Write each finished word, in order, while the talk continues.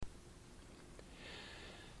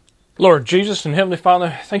Lord Jesus and Heavenly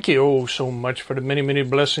Father, thank you so much for the many, many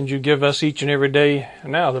blessings you give us each and every day.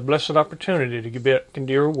 And now the blessed opportunity to get back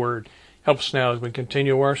into your word. Help us now as we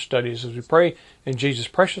continue our studies, as we pray in Jesus'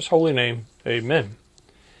 precious holy name. Amen.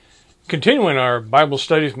 Continuing our Bible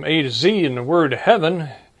study from A to Z in the Word of Heaven,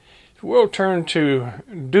 we'll turn to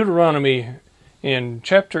Deuteronomy in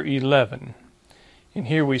chapter 11. And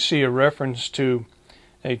here we see a reference to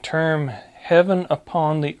a term, heaven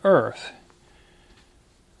upon the earth,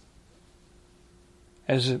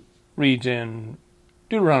 as it reads in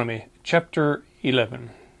Deuteronomy chapter 11.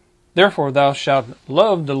 Therefore thou shalt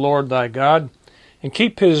love the Lord thy God, and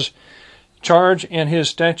keep his charge and his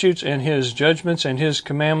statutes and his judgments and his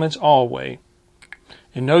commandments alway.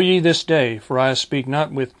 And know ye this day, for I speak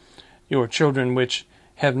not with your children which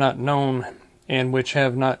have not known and which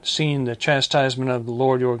have not seen the chastisement of the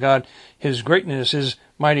Lord your God, his greatness, his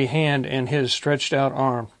mighty hand, and his stretched out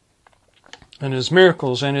arm, and his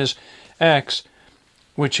miracles and his acts,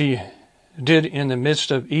 which he did in the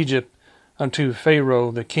midst of Egypt unto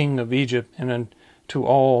Pharaoh the king of Egypt, and unto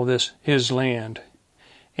all this his land,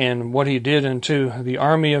 and what he did unto the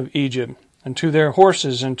army of Egypt, unto their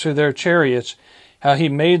horses, and to their chariots, how he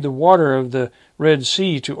made the water of the Red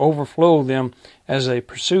Sea to overflow them as they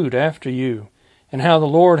pursued after you, and how the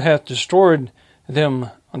Lord hath destroyed them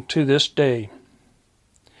unto this day,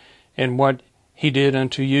 and what he did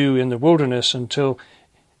unto you in the wilderness until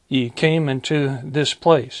ye came into this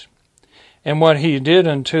place, and what he did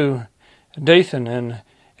unto Dathan and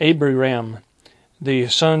Abiram, the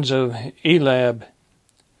sons of Eliab,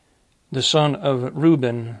 the son of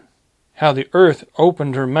Reuben, how the earth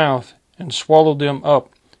opened her mouth and swallowed them up,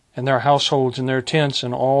 and their households and their tents,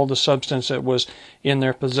 and all the substance that was in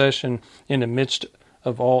their possession in the midst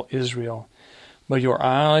of all Israel. But your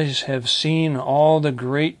eyes have seen all the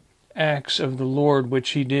great acts of the Lord which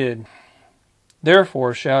he did.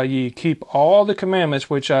 Therefore shall ye keep all the commandments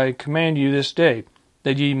which I command you this day,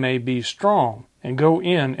 that ye may be strong, and go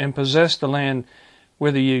in and possess the land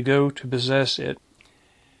whither ye go to possess it,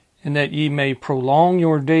 and that ye may prolong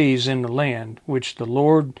your days in the land which the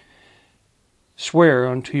Lord sware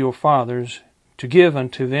unto your fathers to give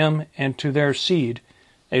unto them and to their seed,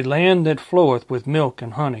 a land that floweth with milk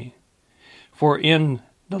and honey. For in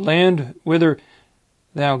the land whither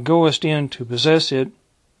thou goest in to possess it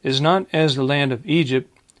is not as the land of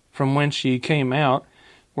Egypt, from whence ye came out,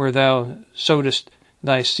 where thou sowedst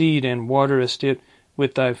thy seed and waterest it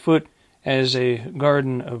with thy foot as a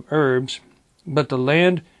garden of herbs. But the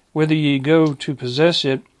land whither ye go to possess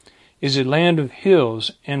it is a land of hills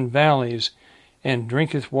and valleys, and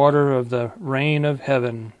drinketh water of the rain of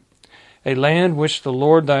heaven, a land which the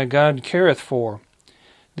Lord thy God careth for.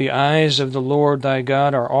 The eyes of the Lord thy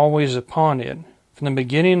God are always upon it, from the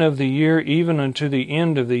beginning of the year even unto the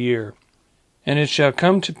end of the year. And it shall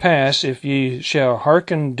come to pass, if ye shall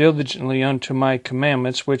hearken diligently unto my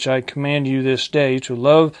commandments, which I command you this day, to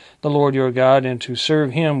love the Lord your God, and to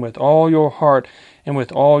serve him with all your heart and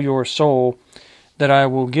with all your soul, that I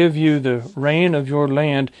will give you the rain of your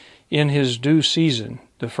land in his due season,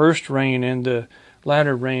 the first rain and the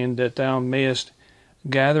latter rain, that thou mayest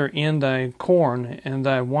gather in thy corn and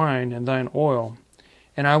thy wine and thine oil.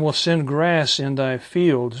 And I will send grass in thy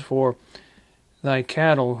fields for thy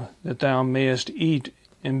cattle, that thou mayest eat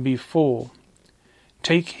and be full.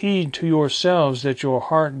 Take heed to yourselves that your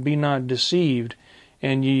heart be not deceived,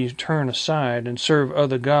 and ye turn aside, and serve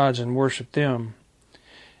other gods, and worship them.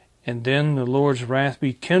 And then the Lord's wrath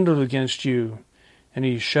be kindled against you, and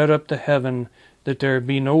he shut up the heaven, that there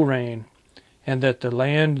be no rain, and that the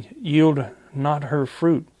land yield not her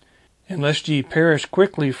fruit, and lest ye perish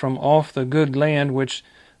quickly from off the good land which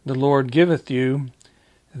the Lord giveth you.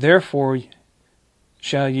 Therefore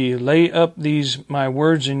shall ye lay up these my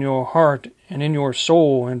words in your heart and in your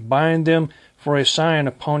soul, and bind them for a sign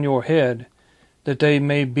upon your head, that they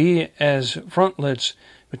may be as frontlets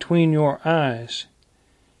between your eyes.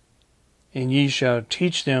 And ye shall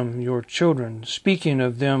teach them your children, speaking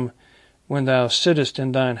of them when thou sittest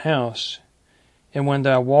in thine house, and when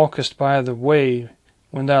thou walkest by the way,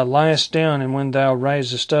 when thou liest down, and when thou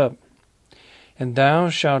risest up. And thou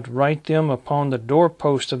shalt write them upon the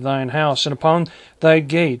doorpost of thine house, and upon thy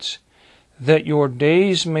gates, that your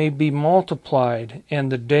days may be multiplied,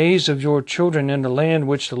 and the days of your children in the land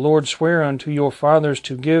which the Lord sware unto your fathers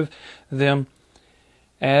to give them,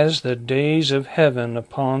 as the days of heaven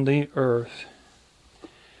upon the earth.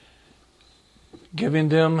 Giving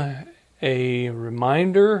them a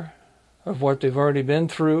reminder of what they've already been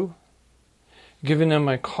through, giving them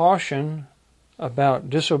a caution about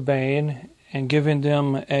disobeying, and giving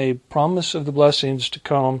them a promise of the blessings to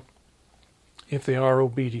come if they are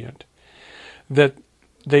obedient. That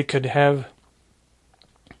they could have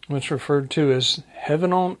what's referred to as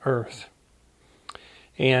heaven on earth.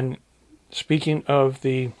 And speaking of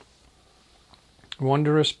the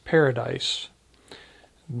wondrous paradise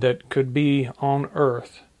that could be on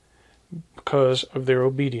earth because of their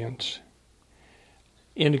obedience,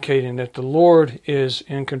 indicating that the Lord is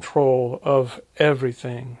in control of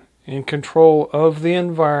everything, in control of the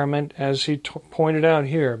environment, as he pointed out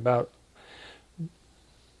here about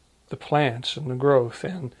the plants and the growth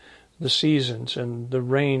and the seasons and the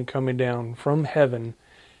rain coming down from heaven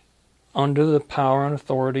under the power and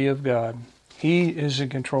authority of God. He is in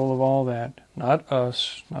control of all that, not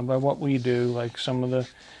us, not by what we do, like some of the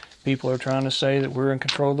people are trying to say that we're in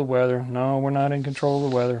control of the weather. No, we're not in control of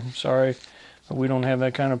the weather. I'm sorry, but we don't have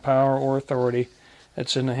that kind of power or authority.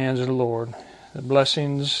 That's in the hands of the Lord. The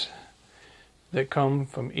blessings that come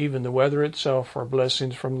from even the weather itself are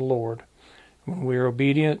blessings from the Lord. When we are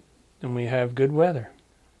obedient, then we have good weather.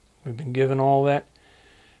 We've been given all that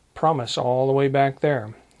promise all the way back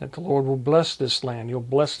there, that the Lord will bless this land. He'll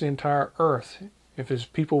bless the entire earth if his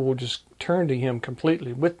people will just turn to him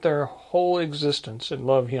completely with their whole existence and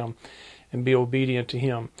love him and be obedient to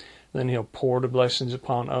him. Then he'll pour the blessings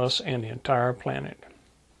upon us and the entire planet.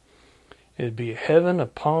 It'd be heaven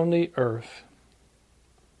upon the earth.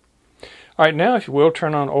 All right, now if you will,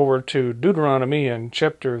 turn on over to Deuteronomy in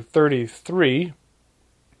chapter 33.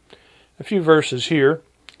 A few verses here,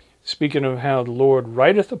 speaking of how the Lord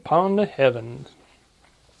writeth upon the heavens.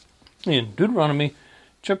 In Deuteronomy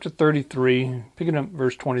chapter 33, picking up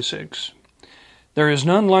verse 26. There is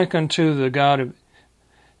none like unto the God of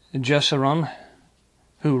Jeshurun,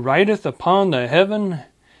 who writeth upon the heaven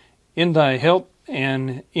in thy help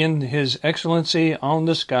and in his excellency on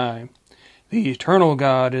the sky. The eternal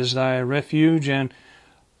God is thy refuge, and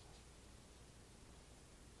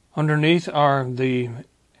underneath are the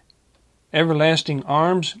everlasting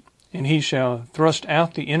arms, and he shall thrust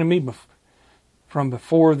out the enemy from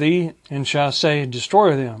before thee, and shall say,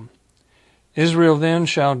 Destroy them. Israel then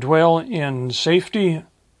shall dwell in safety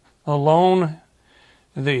alone.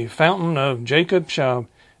 The fountain of Jacob shall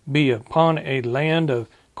be upon a land of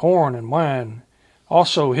corn and wine.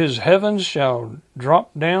 Also his heavens shall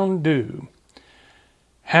drop down dew.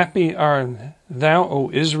 Happy art thou, O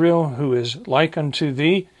Israel, who is like unto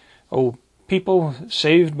thee, O people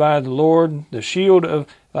saved by the Lord, the shield of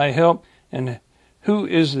thy help, and who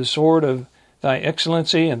is the sword of thy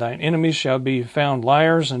excellency, and thine enemies shall be found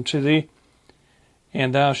liars unto thee,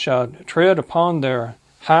 and thou shalt tread upon their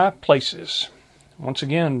high places. Once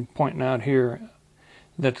again, pointing out here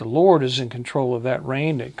that the Lord is in control of that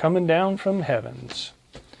rain that coming down from heavens.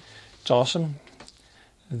 It's awesome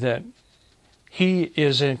that he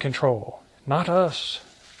is in control, not us.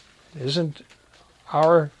 It isn't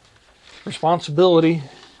our responsibility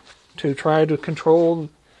to try to control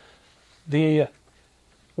the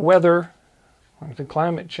weather, like the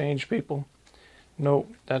climate change people. No,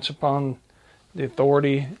 that's upon the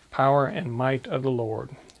authority, power, and might of the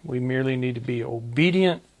Lord. We merely need to be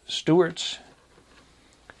obedient stewards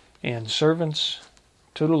and servants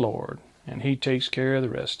to the Lord, and he takes care of the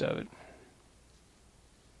rest of it.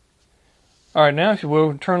 All right, now if you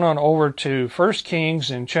will, turn on over to 1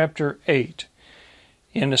 Kings in chapter 8.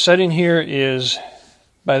 And the setting here is,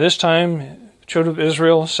 by this time, the children of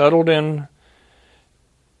Israel settled in,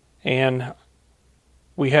 and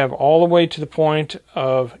we have all the way to the point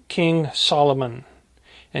of King Solomon.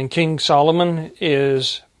 And King Solomon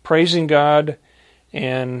is praising God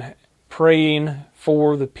and praying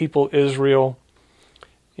for the people Israel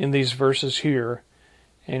in these verses here,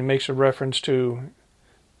 and makes a reference to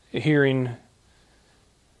hearing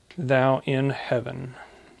thou in heaven.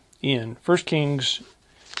 In 1 Kings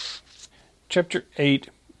chapter 8,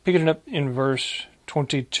 picking it up in verse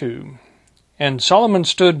 22. And Solomon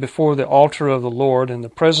stood before the altar of the Lord in the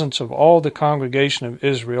presence of all the congregation of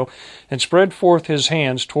Israel, and spread forth his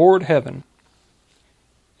hands toward heaven.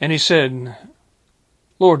 And he said,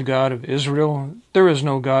 Lord God of Israel, there is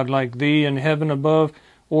no God like thee in heaven above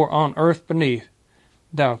or on earth beneath.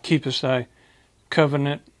 Thou keepest thy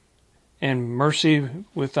covenant and mercy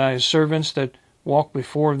with thy servants that walk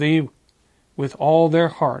before thee with all their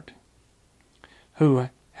heart, who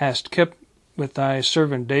hast kept with thy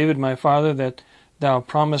servant David my father that thou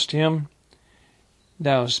promised him.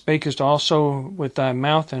 Thou spakest also with thy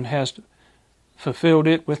mouth, and hast fulfilled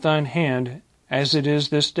it with thine hand, as it is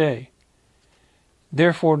this day.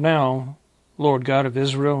 Therefore now, Lord God of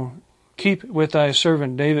Israel, keep with thy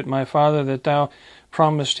servant David my father that thou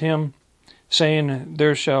promised him, saying,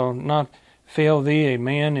 There shall not fail thee a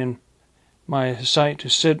man in my sight to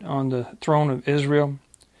sit on the throne of Israel,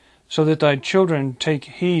 so that thy children take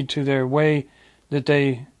heed to their way that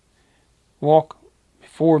they walk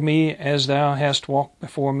before me as thou hast walked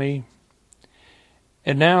before me.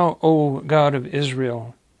 And now, O God of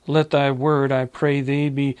Israel, let thy word, I pray thee,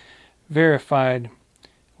 be verified,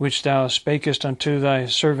 which thou spakest unto thy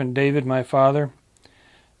servant David my father.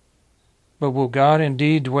 But will God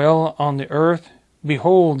indeed dwell on the earth?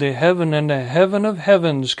 Behold, the heaven and the heaven of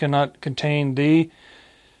heavens cannot contain thee.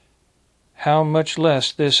 How much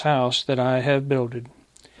less this house that I have builded.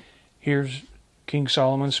 Here's King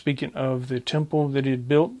Solomon speaking of the temple that he had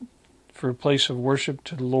built for a place of worship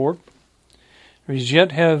to the Lord. As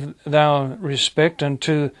yet have thou respect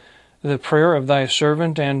unto the prayer of thy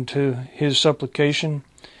servant and to his supplication.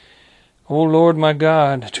 O Lord my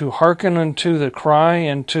God, to hearken unto the cry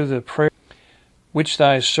and to the prayer which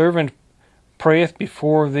thy servant prayeth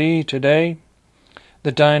before thee today,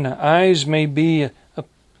 that thine eyes may be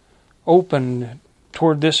opened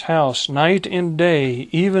toward this house night and day,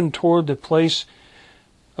 even toward the place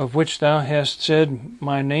of which thou hast said,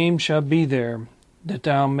 my name shall be there, that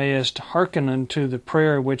thou mayest hearken unto the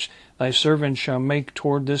prayer which thy servant shall make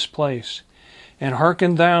toward this place. And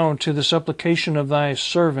hearken thou to the supplication of thy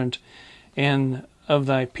servant and of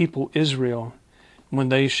thy people Israel, when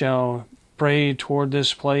they shall pray toward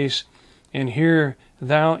this place, and hear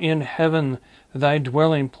thou in heaven thy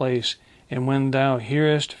dwelling place, and when thou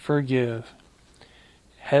hearest, forgive.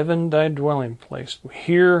 Heaven thy dwelling place.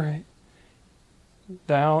 Hear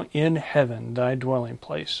thou in heaven thy dwelling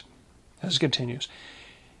place. As it continues.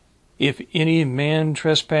 If any man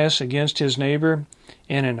trespass against his neighbor,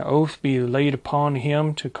 and an oath be laid upon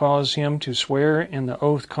him to cause him to swear, and the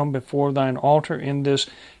oath come before thine altar in this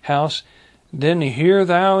house, then hear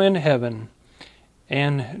thou in heaven,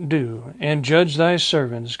 and do, and judge thy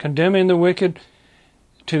servants, condemning the wicked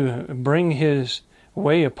to bring his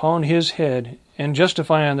way upon his head, and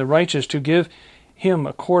justifying the righteous to give him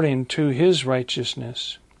according to his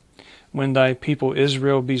righteousness. When thy people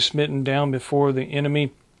Israel be smitten down before the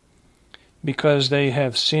enemy, because they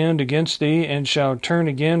have sinned against thee, and shall turn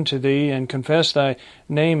again to thee, and confess thy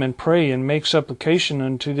name, and pray, and make supplication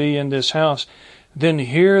unto thee in this house, then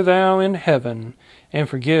hear thou in heaven, and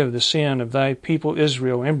forgive the sin of thy people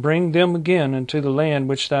Israel, and bring them again into the land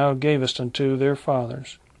which thou gavest unto their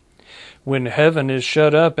fathers. When heaven is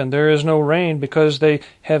shut up, and there is no rain, because they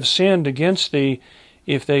have sinned against thee,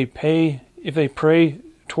 if they pray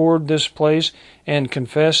toward this place, and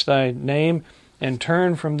confess thy name, and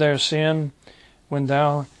turn from their sin, when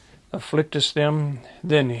thou afflictest them,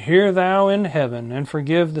 then hear thou in heaven, and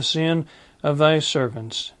forgive the sin of thy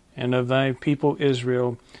servants, and of thy people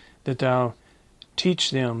Israel, that thou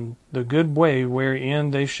teach them the good way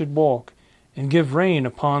wherein they should walk, and give rain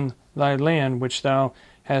upon thy land which thou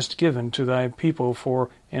hast given to thy people for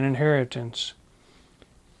an inheritance.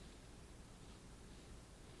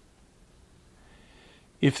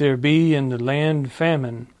 If there be in the land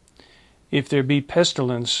famine, if there be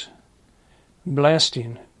pestilence,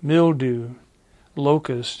 blasting, mildew,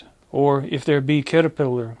 locust, or if there be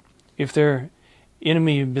caterpillar, if their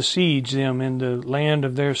enemy besiege them in the land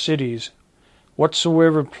of their cities,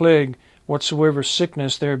 whatsoever plague, whatsoever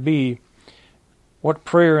sickness there be, what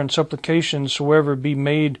prayer and supplication soever be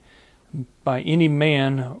made by any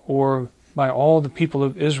man, or by all the people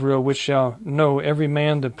of Israel, which shall know every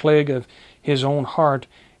man the plague of his own heart,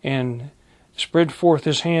 and spread forth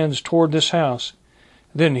his hands toward this house,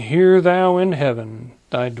 then hear thou in heaven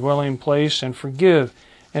thy dwelling place, and forgive,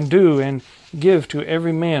 and do, and give to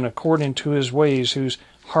every man according to his ways, whose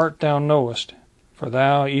heart thou knowest. For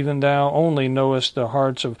thou, even thou only, knowest the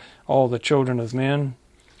hearts of all the children of men,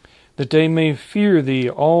 that they may fear thee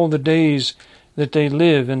all the days that they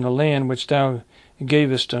live in the land which thou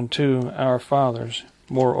gavest unto our fathers.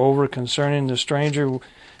 Moreover, concerning the stranger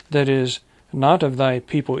that is not of thy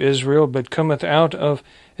people Israel, but cometh out of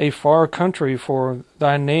a far country for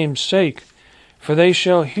thy name's sake, for they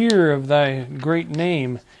shall hear of thy great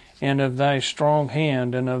name, and of thy strong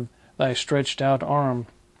hand, and of thy stretched out arm.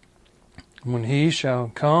 When he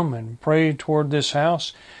shall come and pray toward this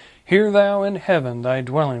house, hear thou in heaven thy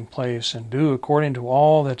dwelling place, and do according to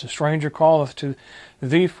all that the stranger calleth to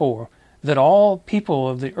thee for, that all people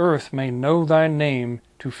of the earth may know thy name,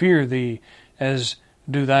 to fear thee, as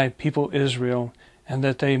do thy people Israel, and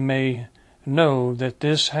that they may know that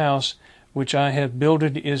this house which I have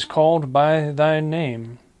builded is called by thy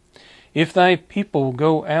name. If thy people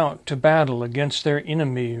go out to battle against their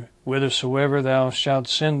enemy, whithersoever thou shalt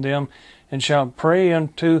send them, and shalt pray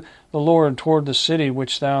unto the Lord toward the city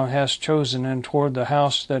which thou hast chosen, and toward the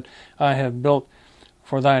house that I have built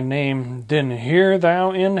for thy name, then hear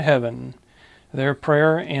thou in heaven their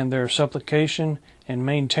prayer and their supplication, and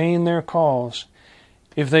maintain their cause.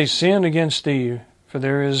 if they sin against thee, for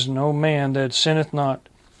there is no man that sinneth not,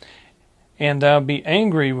 and thou be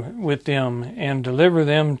angry with them, and deliver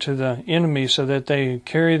them to the enemy, so that they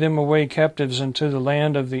carry them away captives into the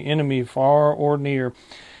land of the enemy, far or near.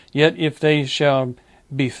 Yet if they shall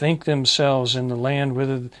bethink themselves in the land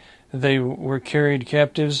whither they were carried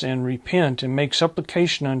captives, and repent, and make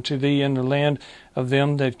supplication unto thee in the land of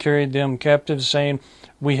them that carried them captives, saying,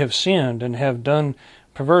 We have sinned, and have done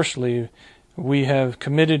perversely, we have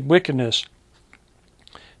committed wickedness,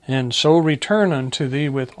 and so return unto thee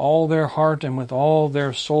with all their heart and with all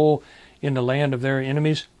their soul in the land of their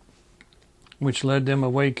enemies, which led them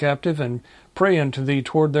away captive, and pray unto thee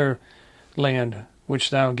toward their land,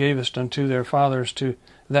 which thou gavest unto their fathers, to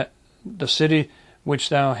that the city which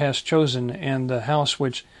thou hast chosen, and the house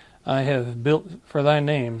which I have built for thy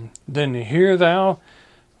name. Then hear thou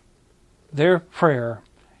their prayer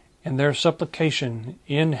and their supplication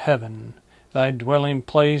in heaven, thy dwelling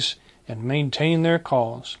place, and maintain their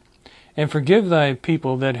cause. And forgive thy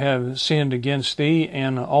people that have sinned against thee,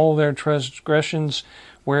 and all their transgressions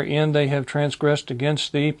wherein they have transgressed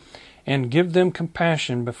against thee, and give them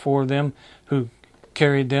compassion before them who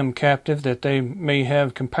carried them captive, that they may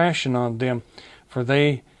have compassion on them. For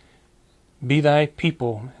they be thy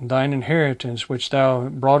people, thine inheritance, which thou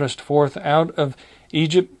broughtest forth out of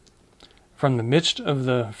Egypt from the midst of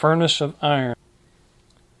the furnace of iron,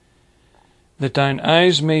 that thine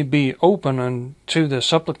eyes may be open unto the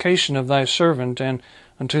supplication of thy servant, and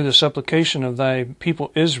unto the supplication of thy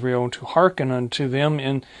people Israel, to hearken unto them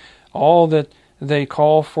in all that they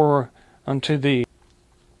call for unto thee.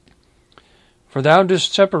 For thou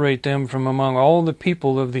didst separate them from among all the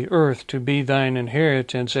people of the earth to be thine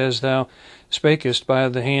inheritance, as thou spakest by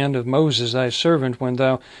the hand of Moses thy servant, when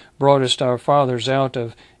thou broughtest our fathers out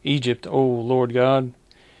of Egypt, O Lord God.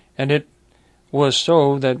 And it was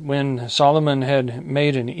so that when Solomon had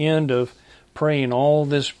made an end of praying all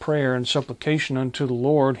this prayer and supplication unto the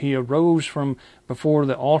Lord, he arose from before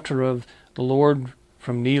the altar of the Lord,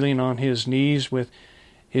 from kneeling on his knees with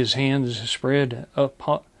his hands spread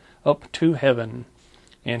up to heaven.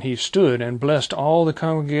 And he stood and blessed all the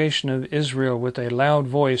congregation of Israel with a loud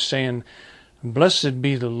voice, saying, Blessed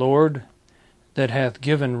be the Lord, that hath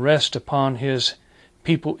given rest upon his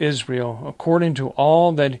people Israel, according to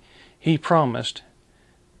all that he promised.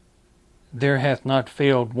 There hath not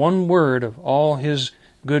failed one word of all his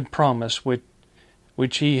good promise,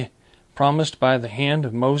 which he promised by the hand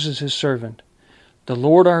of Moses his servant. The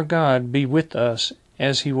Lord our God be with us,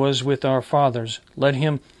 as he was with our fathers. Let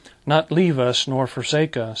him not leave us nor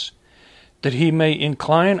forsake us, that he may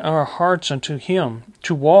incline our hearts unto him,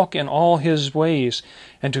 to walk in all his ways,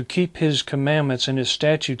 and to keep his commandments and his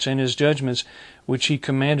statutes and his judgments, which he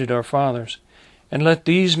commanded our fathers. And let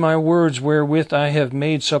these my words wherewith I have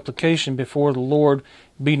made supplication before the Lord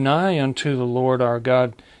be nigh unto the Lord our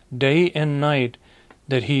God day and night,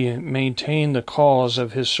 that he maintain the cause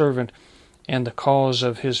of his servant and the cause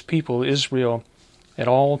of his people Israel at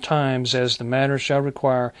all times, as the matter shall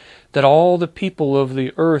require, that all the people of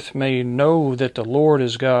the earth may know that the Lord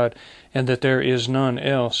is God, and that there is none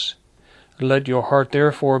else. Let your heart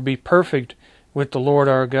therefore be perfect with the Lord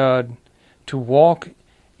our God, to walk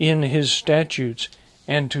in his statutes,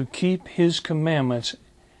 and to keep his commandments,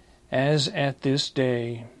 as at this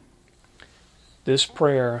day. This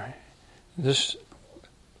prayer, this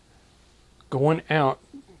going out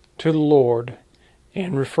to the Lord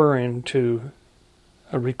and referring to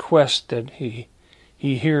a request that he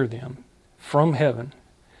hear them from heaven,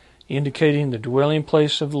 indicating the dwelling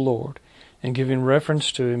place of the Lord, and giving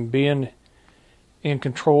reference to him being in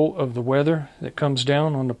control of the weather that comes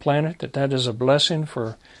down on the planet, that is a blessing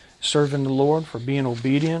for serving the Lord, for being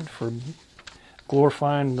obedient, for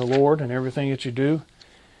glorifying the Lord in everything that you do.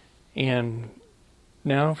 And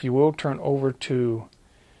now, if you will, turn over to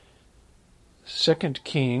 2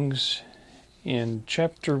 Kings in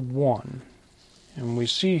chapter 1. And we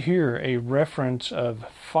see here a reference of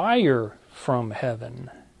fire from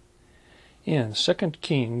heaven. In 2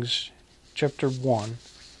 Kings chapter 1,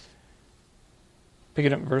 pick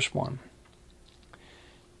it up in verse 1.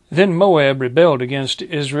 Then Moab rebelled against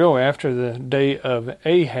Israel after the day of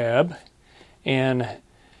Ahab, and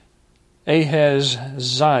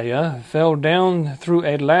Ahaziah fell down through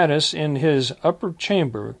a lattice in his upper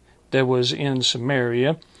chamber that was in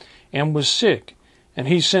Samaria, and was sick. And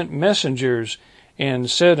he sent messengers,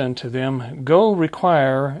 and said unto them, Go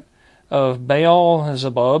require of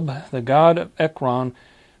Baal-zebub, the god of Ekron,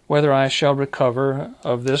 whether I shall recover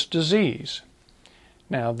of this disease.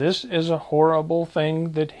 Now this is a horrible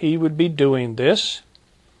thing that he would be doing this,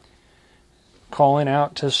 calling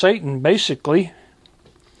out to Satan basically,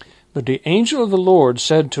 But the angel of the Lord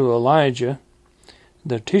said to Elijah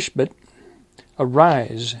the Tishbite,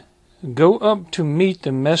 Arise, go up to meet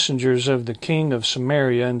the messengers of the king of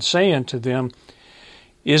Samaria, and say unto them,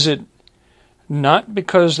 Is it not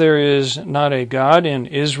because there is not a God in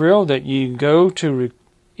Israel that ye go to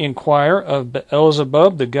inquire of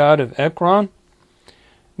Beelzebub, the god of Ekron?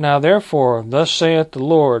 Now therefore, thus saith the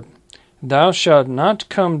Lord, Thou shalt not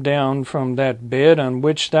come down from that bed on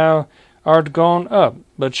which thou art gone up,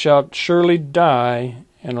 but shalt surely die.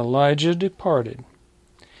 And Elijah departed.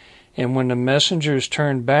 And when the messengers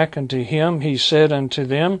turned back unto him, he said unto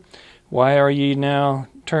them, Why are ye now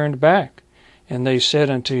turned back? And they said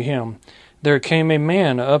unto him, There came a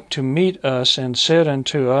man up to meet us, and said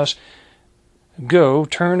unto us, Go,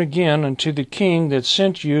 turn again unto the king that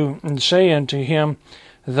sent you, and say unto him,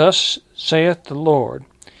 Thus saith the Lord,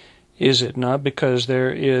 Is it not because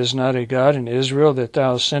there is not a God in Israel that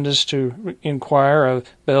thou sendest to inquire of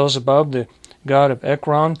Beelzebub, the god of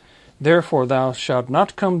Ekron? Therefore thou shalt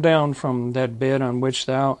not come down from that bed on which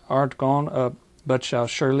thou art gone up, but shalt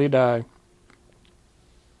surely die.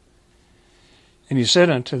 And he said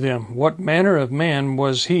unto them, What manner of man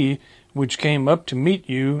was he which came up to meet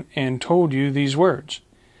you, and told you these words?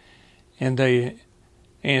 And they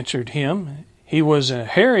answered him, He was a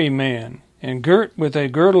hairy man, and girt with a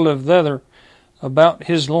girdle of leather about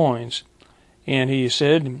his loins. And he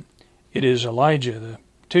said, It is Elijah the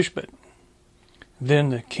Tishbite. Then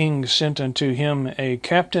the king sent unto him a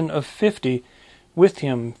captain of 50, with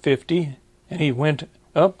him 50, and he went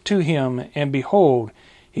up to him, and behold,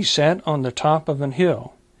 he sat on the top of an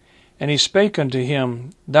hill. And he spake unto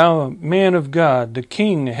him, Thou man of God, the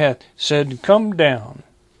king hath said, Come down.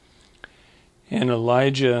 And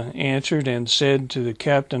Elijah answered and said to the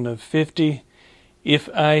captain of 50, If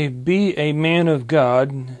I be a man of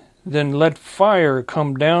God, then let fire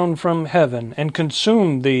come down from heaven, and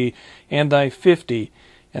consume thee and thy 50.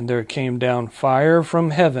 And there came down fire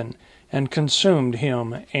from heaven, and consumed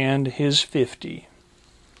him and his 50.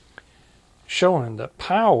 Showing the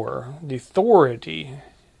power, the authority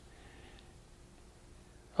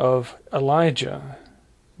of Elijah,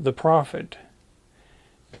 the prophet.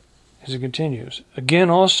 As it continues, Again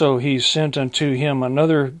also he sent unto him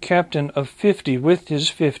another captain of 50 with his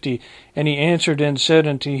 50, and he answered and said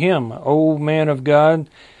unto him, O man of God,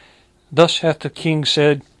 thus hath the king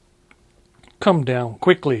said, Come down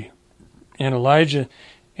quickly. And Elijah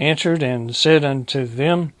answered and said unto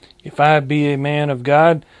them, If I be a man of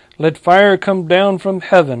God, let fire come down from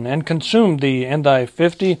heaven, and consume thee and thy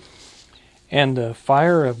 50. And the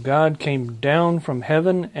fire of God came down from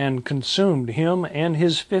heaven, and consumed him and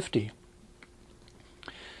his 50.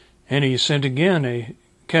 And he sent again a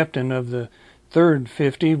captain of the third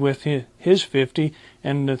 50 with his 50,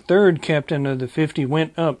 and the third captain of the 50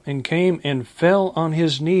 went up, and came and fell on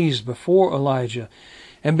his knees before Elijah,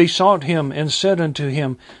 and besought him, and said unto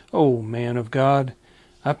him, O man of God,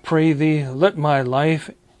 I pray thee, let my life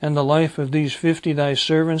and the life of these 50 thy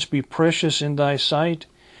servants be precious in thy sight.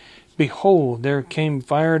 Behold, there came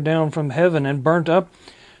fire down from heaven, and burnt up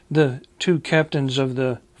the two captains of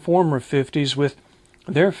the former 50s with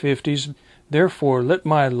their 50s. Therefore let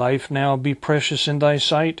my life now be precious in thy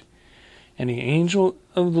sight. And the angel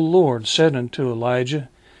of the Lord said unto Elijah,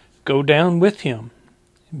 Go down with him,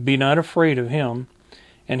 be not afraid of him.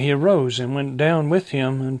 And he arose and went down with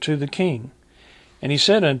him unto the king. And he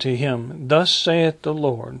said unto him, Thus saith the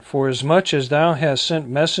Lord, Forasmuch as thou hast sent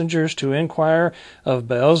messengers to inquire of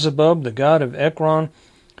Beelzebub, the god of Ekron,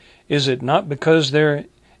 is it not because there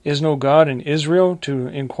is no God in Israel to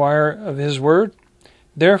inquire of his word?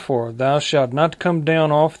 Therefore thou shalt not come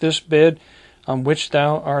down off this bed on which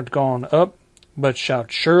thou art gone up, but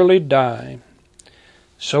shalt surely die.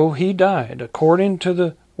 So he died, according to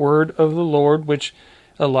the word of the Lord which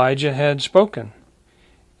Elijah had spoken.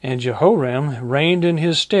 And Jehoram reigned in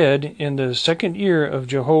his stead in the 2nd year of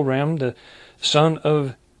Jehoram, the son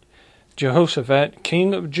of Jehoshaphat,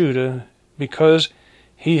 king of Judah, because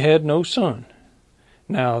he had no son.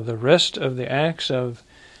 Now the rest of the acts of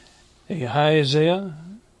Ahaziah,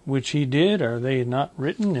 which he did, are they not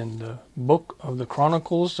written in the book of the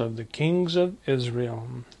Chronicles of the Kings of Israel?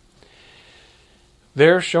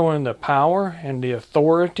 They're showing the power and the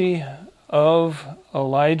authority of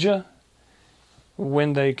Elijah.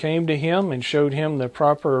 When they came to him and showed him the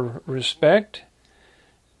proper respect,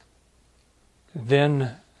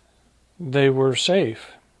 then they were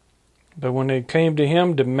safe. But when they came to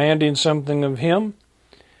him demanding something of him,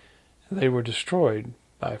 they were destroyed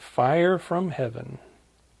by fire from heaven.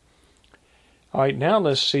 All right, now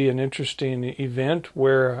let's see an interesting event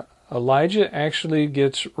where Elijah actually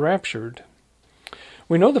gets raptured.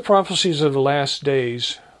 We know the prophecies of the last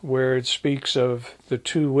days where it speaks of the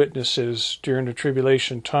two witnesses during the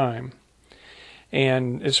tribulation time.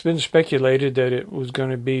 And it's been speculated that it was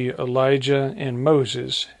going to be Elijah and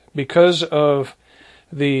Moses because of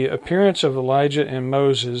the appearance of Elijah and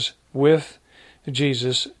Moses with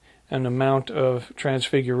Jesus and the Mount of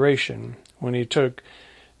Transfiguration when he took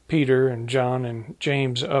Peter and John and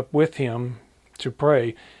James up with him to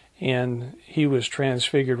pray, and he was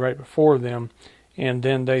transfigured right before them, and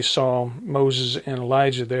then they saw Moses and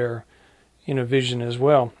Elijah there in a vision as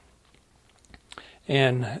well.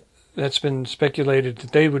 And that's been speculated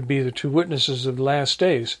that they would be the two witnesses of the last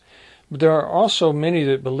days. But there are also many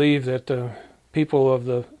that believe that the people of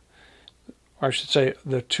the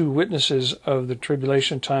two witnesses of the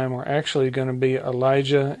tribulation time are actually going to be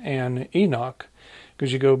Elijah and Enoch.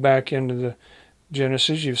 Because you go back into the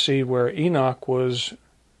Genesis, you see where Enoch was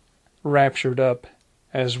raptured up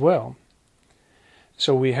as well.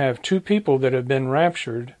 So we have two people that have been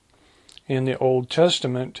raptured in the Old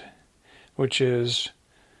Testament, which is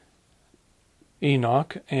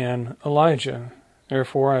Enoch and Elijah.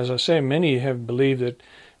 Therefore, as I say, many have believed that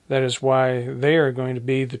that is why they are going to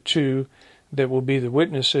be the two that will be the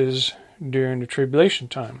witnesses during the tribulation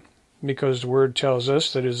time. Because the Word tells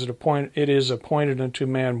us that it is appointed unto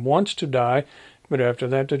man once to die, but after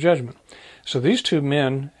that the judgment. So these two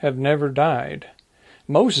men have never died.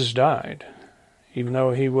 Moses died, even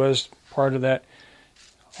though he was part of that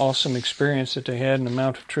awesome experience that they had in the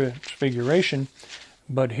Mount of Transfiguration.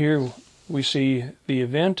 But here we see the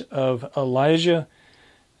event of Elijah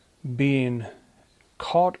being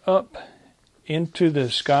caught up into the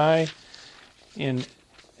sky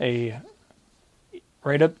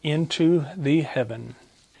right up into the heaven.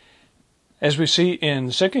 As we see in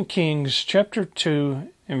 2 Kings chapter 2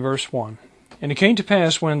 and verse 1. And it came to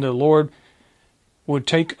pass when the Lord would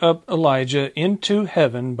take up Elijah into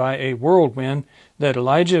heaven by a whirlwind, that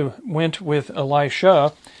Elijah went with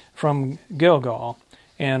Elisha from Gilgal.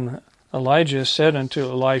 And Elijah said unto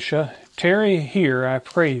Elisha, Tarry here, I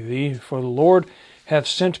pray thee, for the Lord hath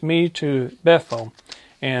sent me to Bethel.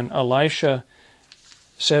 And Elisha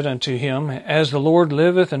said unto him, As the Lord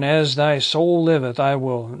liveth, and as thy soul liveth, I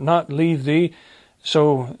will not leave thee.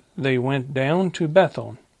 So they went down to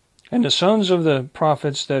Bethel. And the sons of the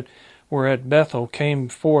prophets that were at Bethel came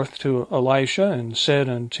forth to Elisha, and said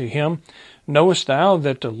unto him, Knowest thou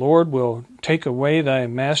that the Lord will take away thy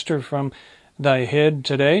master from thy head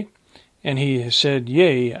today? And he said,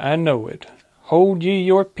 Yea, I know it. Hold ye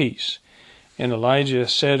your peace. And Elijah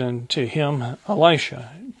said unto him,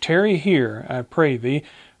 Elisha, tarry here, I pray thee,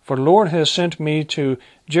 for the Lord has sent me to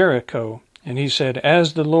Jericho. And he said,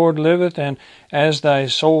 As the Lord liveth, and as thy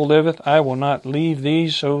soul liveth, I will not leave thee.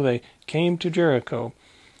 So they came to Jericho.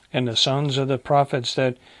 And the sons of the prophets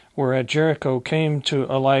that were at Jericho came to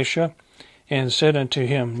Elisha, and said unto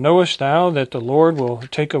him, Knowest thou that the Lord will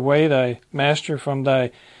take away thy master from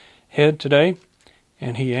thy head today?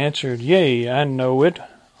 And he answered, Yea, I know it.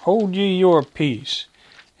 Hold ye your peace.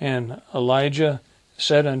 And Elijah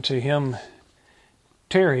said unto him,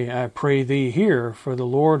 Tarry, I pray thee here, for the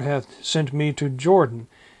Lord hath sent me to Jordan.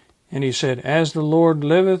 And he said, As the Lord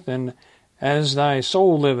liveth, and as thy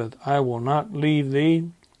soul liveth, I will not leave thee.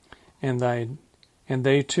 And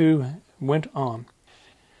they two went on.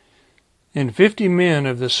 And 50 men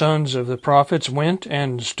of the sons of the prophets went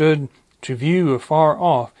and stood to view afar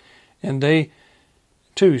off, and they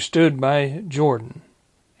too stood by Jordan.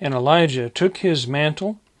 And Elijah took his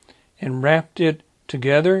mantle, and wrapped it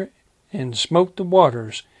together, and smote the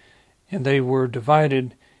waters, and they were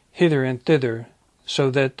divided hither and thither, so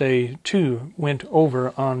that they too went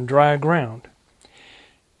over on dry ground.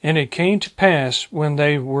 And it came to pass, when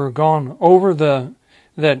they were gone over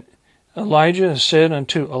that Elijah said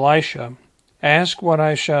unto Elisha, Ask what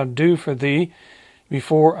I shall do for thee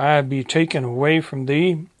before I be taken away from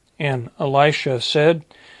thee. And Elisha said,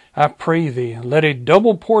 I pray thee, let a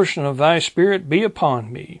double portion of thy spirit be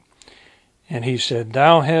upon me. And he said,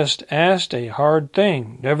 Thou hast asked a hard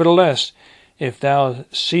thing. Nevertheless, if thou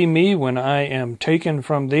see me when I am taken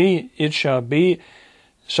from thee, it shall be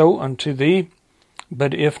so unto thee.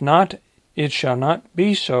 But if not, it shall not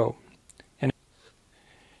be so.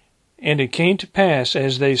 And it came to pass,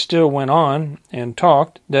 as they still went on and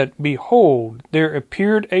talked, that, behold, there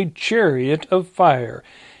appeared a chariot of fire,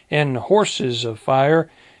 and horses of fire,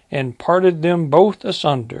 and parted them both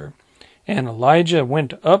asunder. And Elijah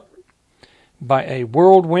went up by a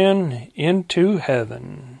whirlwind into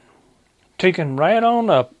heaven. Taken right on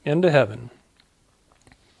up into heaven.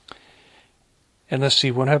 And let's see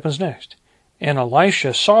what happens next. And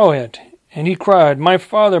Elisha saw it, and he cried, my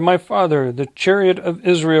father, the chariot of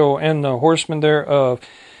Israel, and the horsemen thereof.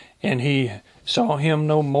 And he saw him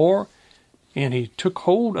no more, and he took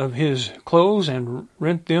hold of his clothes and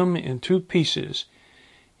rent them in 2 pieces.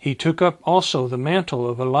 He took up also the mantle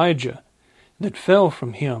of Elijah that fell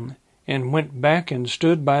from him, and went back and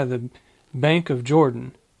stood by the bank of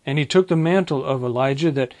Jordan. And he took the mantle of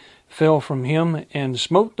Elijah that fell from him, and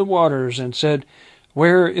smote the waters, and said,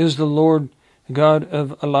 Where is the Lord God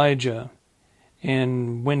of Elijah?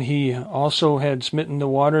 And when he also had smitten the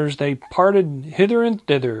waters, they parted hither and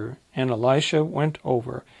thither, and Elisha went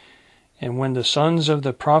over. And when the sons of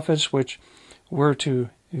the prophets which were to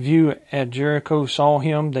view at Jericho saw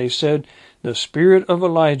him, they said, The spirit of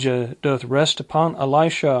Elijah doth rest upon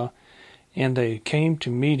Elisha. And they came to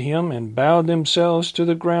meet him, and bowed themselves to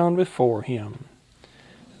the ground before him.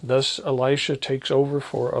 Thus Elisha takes over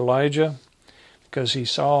for Elijah, because he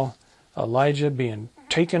saw Elijah being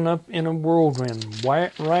taken up in a whirlwind,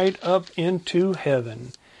 right up into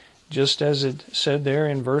heaven, just as it said there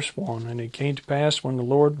in verse 1. And it came to pass, when the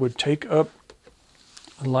Lord would take up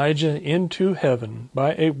Elijah into heaven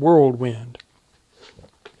by a whirlwind.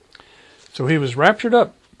 So he was raptured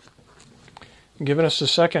up, giving us the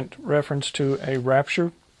second reference to a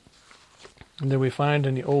rapture that we find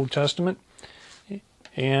in the Old Testament,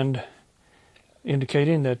 and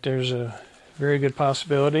indicating that there's a very good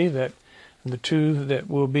possibility that the 2 that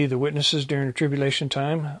will be the witnesses during the tribulation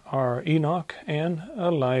time are Enoch and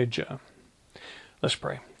Elijah. Let's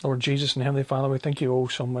pray. Lord Jesus and Heavenly Father, we thank you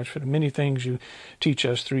so much for the many things you teach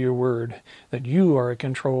us through your word, that you are in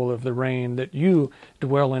control of the reign, that you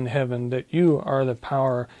dwell in heaven, that you are the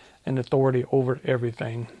power and authority over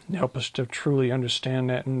everything. Help us to truly understand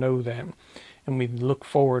that and know that. And we look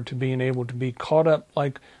forward to being able to be caught up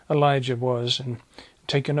like Elijah was and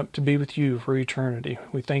taken up to be with you for eternity.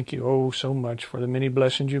 We thank you so much for the many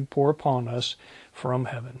blessings you pour upon us from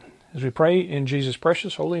heaven. As we pray in Jesus'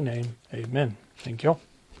 precious holy name, amen. Thank you all.